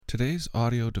Today's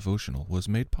audio devotional was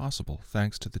made possible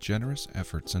thanks to the generous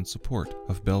efforts and support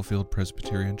of Bellefield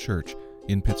Presbyterian Church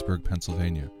in Pittsburgh,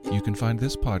 Pennsylvania. You can find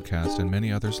this podcast and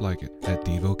many others like it at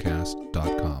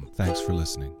Devocast.com. Thanks for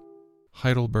listening.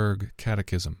 Heidelberg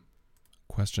Catechism.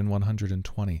 Question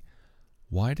 120.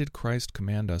 Why did Christ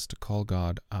command us to call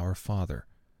God our Father?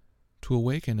 To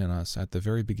awaken in us at the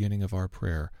very beginning of our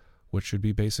prayer what should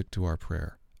be basic to our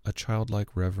prayer, a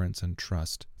childlike reverence and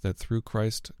trust that through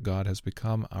Christ God has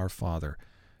become our Father,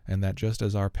 and that just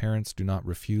as our parents do not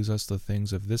refuse us the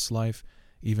things of this life,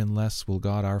 even less will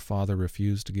God our Father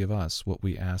refuse to give us what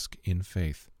we ask in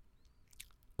faith.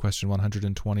 Question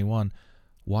 121.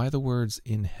 Why the words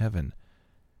 "in heaven"?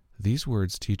 These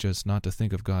words teach us not to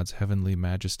think of God's heavenly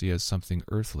majesty as something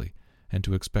earthly, and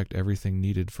to expect everything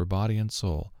needed for body and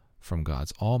soul from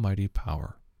God's almighty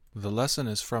power. The lesson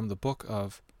is from the book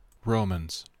of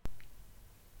Romans.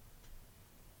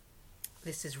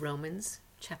 This is Romans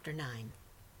chapter 9.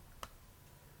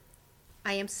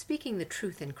 I am speaking the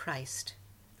truth in Christ.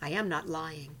 I am not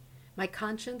lying. My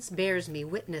conscience bears me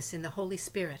witness in the Holy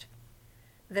Spirit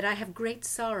that I have great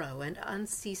sorrow and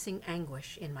unceasing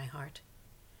anguish in my heart.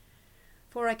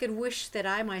 For I could wish that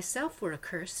I myself were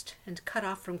accursed and cut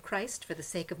off from Christ for the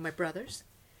sake of my brothers,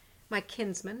 my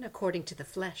kinsmen according to the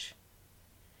flesh.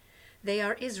 They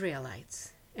are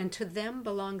Israelites, and to them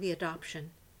belong the adoption,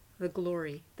 the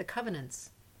glory, the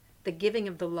covenants, the giving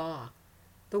of the law,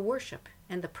 the worship,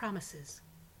 and the promises.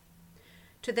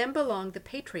 To them belong the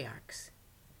patriarchs,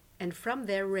 and from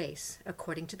their race,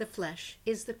 according to the flesh,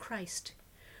 is the Christ,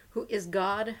 who is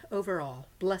God over all,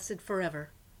 blessed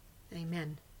forever.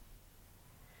 Amen.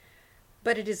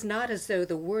 But it is not as though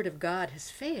the word of God has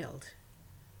failed,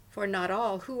 for not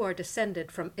all who are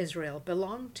descended from Israel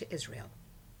belong to Israel,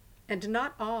 and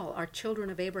not all are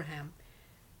children of Abraham,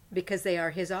 because they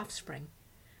are his offspring,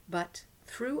 but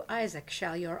through Isaac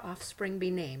shall your offspring be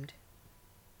named.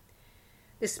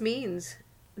 This means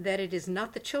that it is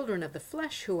not the children of the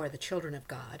flesh who are the children of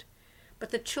God, but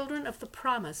the children of the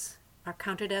promise are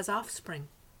counted as offspring.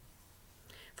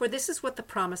 For this is what the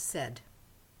promise said: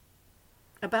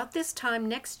 about this time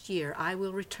next year I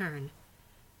will return,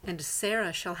 and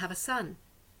Sarah shall have a son.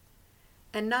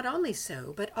 And not only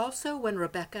so, but also when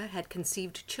Rebekah had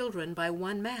conceived children by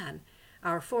one man,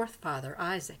 our forefather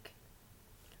Isaac,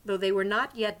 though they were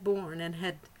not yet born and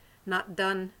had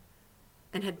done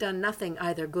nothing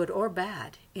either good or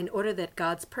bad, in order that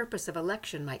God's purpose of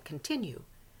election might continue,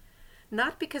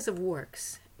 not because of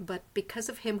works, but because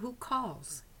of him who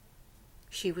calls.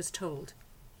 She was told,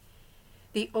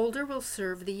 "The older will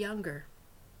serve the younger."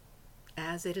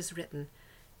 As it is written,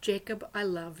 "Jacob I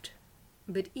loved,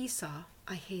 but Esau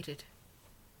I hated."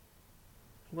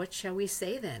 What shall we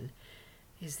say then?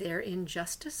 Is there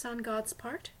injustice on God's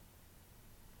part?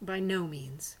 By no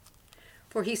means.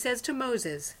 For he says to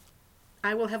Moses,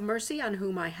 "I will have mercy on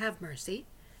whom I have mercy,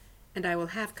 and I will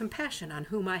have compassion on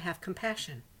whom I have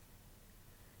compassion."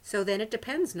 So then it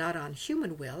depends not on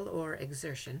human will or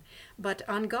exertion, but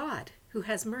on God, who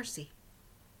has mercy.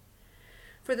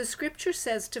 For the Scripture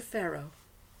says to Pharaoh,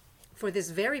 "For this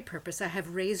very purpose I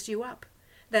have raised you up,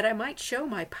 that I might show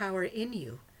my power in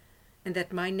you, and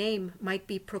that my name might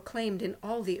be proclaimed in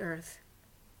all the earth."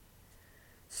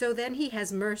 So then he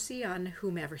has mercy on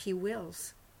whomever he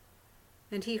wills,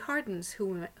 and he hardens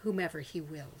whomever he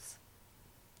wills.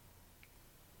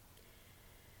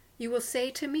 You will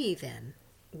say to me then,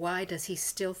 why does he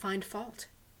still find fault?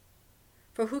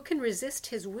 For who can resist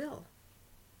his will?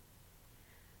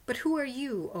 But who are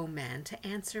you, O man, to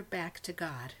answer back to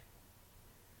God?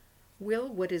 Will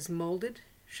what is molded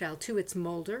shall to its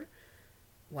molder,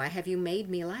 "Why have you made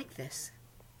me like this?"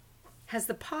 Has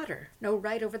the potter no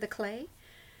right over the clay,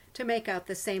 to make out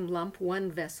the same lump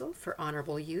one vessel for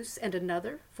honorable use and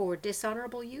another for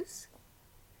dishonorable use?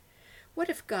 What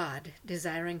if God,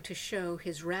 desiring to show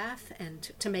his wrath and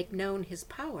to make known his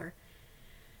power,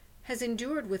 has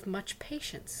endured with much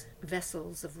patience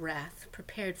vessels of wrath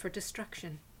prepared for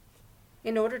destruction,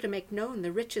 in order to make known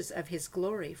the riches of his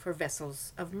glory for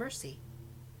vessels of mercy,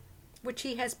 which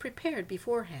he has prepared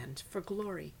beforehand for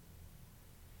glory?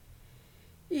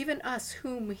 Even us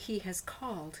whom he has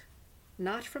called,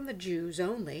 not from the Jews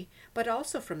only, but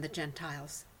also from the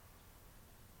Gentiles.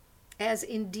 As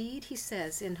indeed he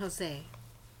says in Hosea,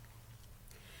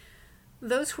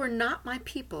 "Those who are not my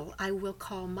people I will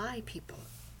call my people,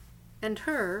 and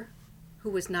her who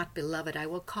was not beloved I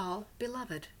will call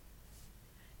beloved.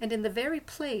 And in the very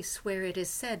place where it is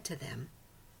said to them,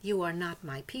 'You are not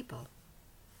my people,'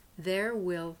 there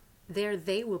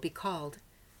they will be called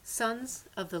sons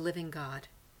of the living God."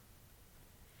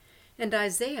 And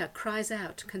Isaiah cries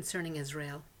out concerning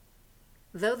Israel,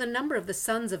 Though the number of the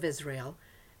sons of Israel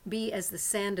be as the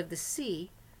sand of the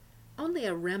sea, only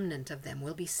a remnant of them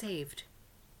will be saved.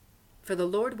 For the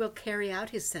Lord will carry out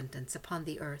his sentence upon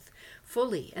the earth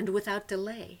fully and without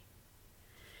delay.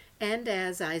 And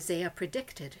as Isaiah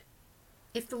predicted,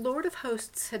 if the Lord of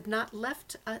hosts had not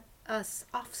left us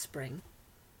offspring,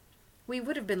 we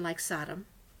would have been like Sodom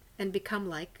and become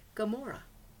like Gomorrah.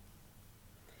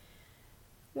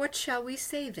 What shall we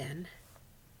say then?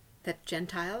 That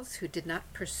Gentiles who did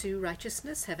not pursue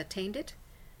righteousness have attained it,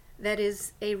 that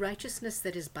is, a righteousness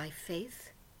that is by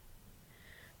faith?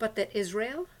 But that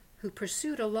Israel, who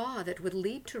pursued a law that would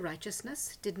lead to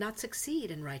righteousness, did not succeed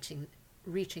in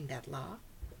reaching that law.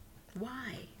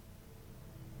 Why?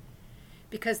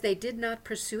 Because they did not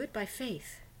pursue it by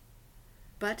faith,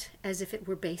 but as if it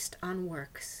were based on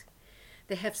works.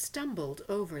 They have stumbled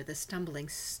over the stumbling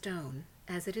stone,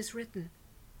 as it is written,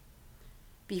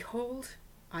 Behold,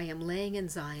 I am laying in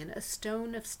Zion a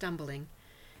stone of stumbling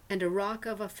and a rock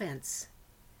of offense,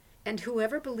 and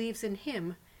whoever believes in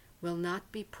him will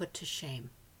not be put to shame.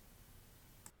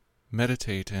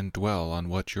 Meditate and dwell on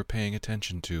what you're paying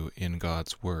attention to in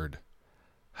God's Word.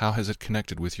 How has it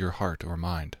connected with your heart or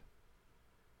mind?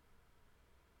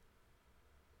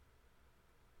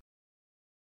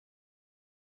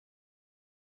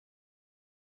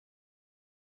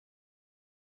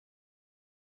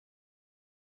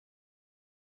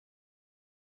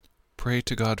 Pray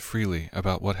to God freely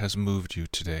about what has moved you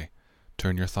today.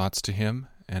 Turn your thoughts to Him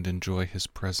and enjoy His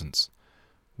presence.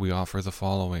 We offer the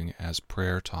following as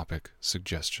prayer topic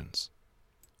suggestions.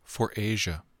 For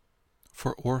Asia.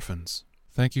 For orphans.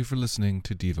 Thank you for listening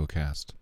to Devocast.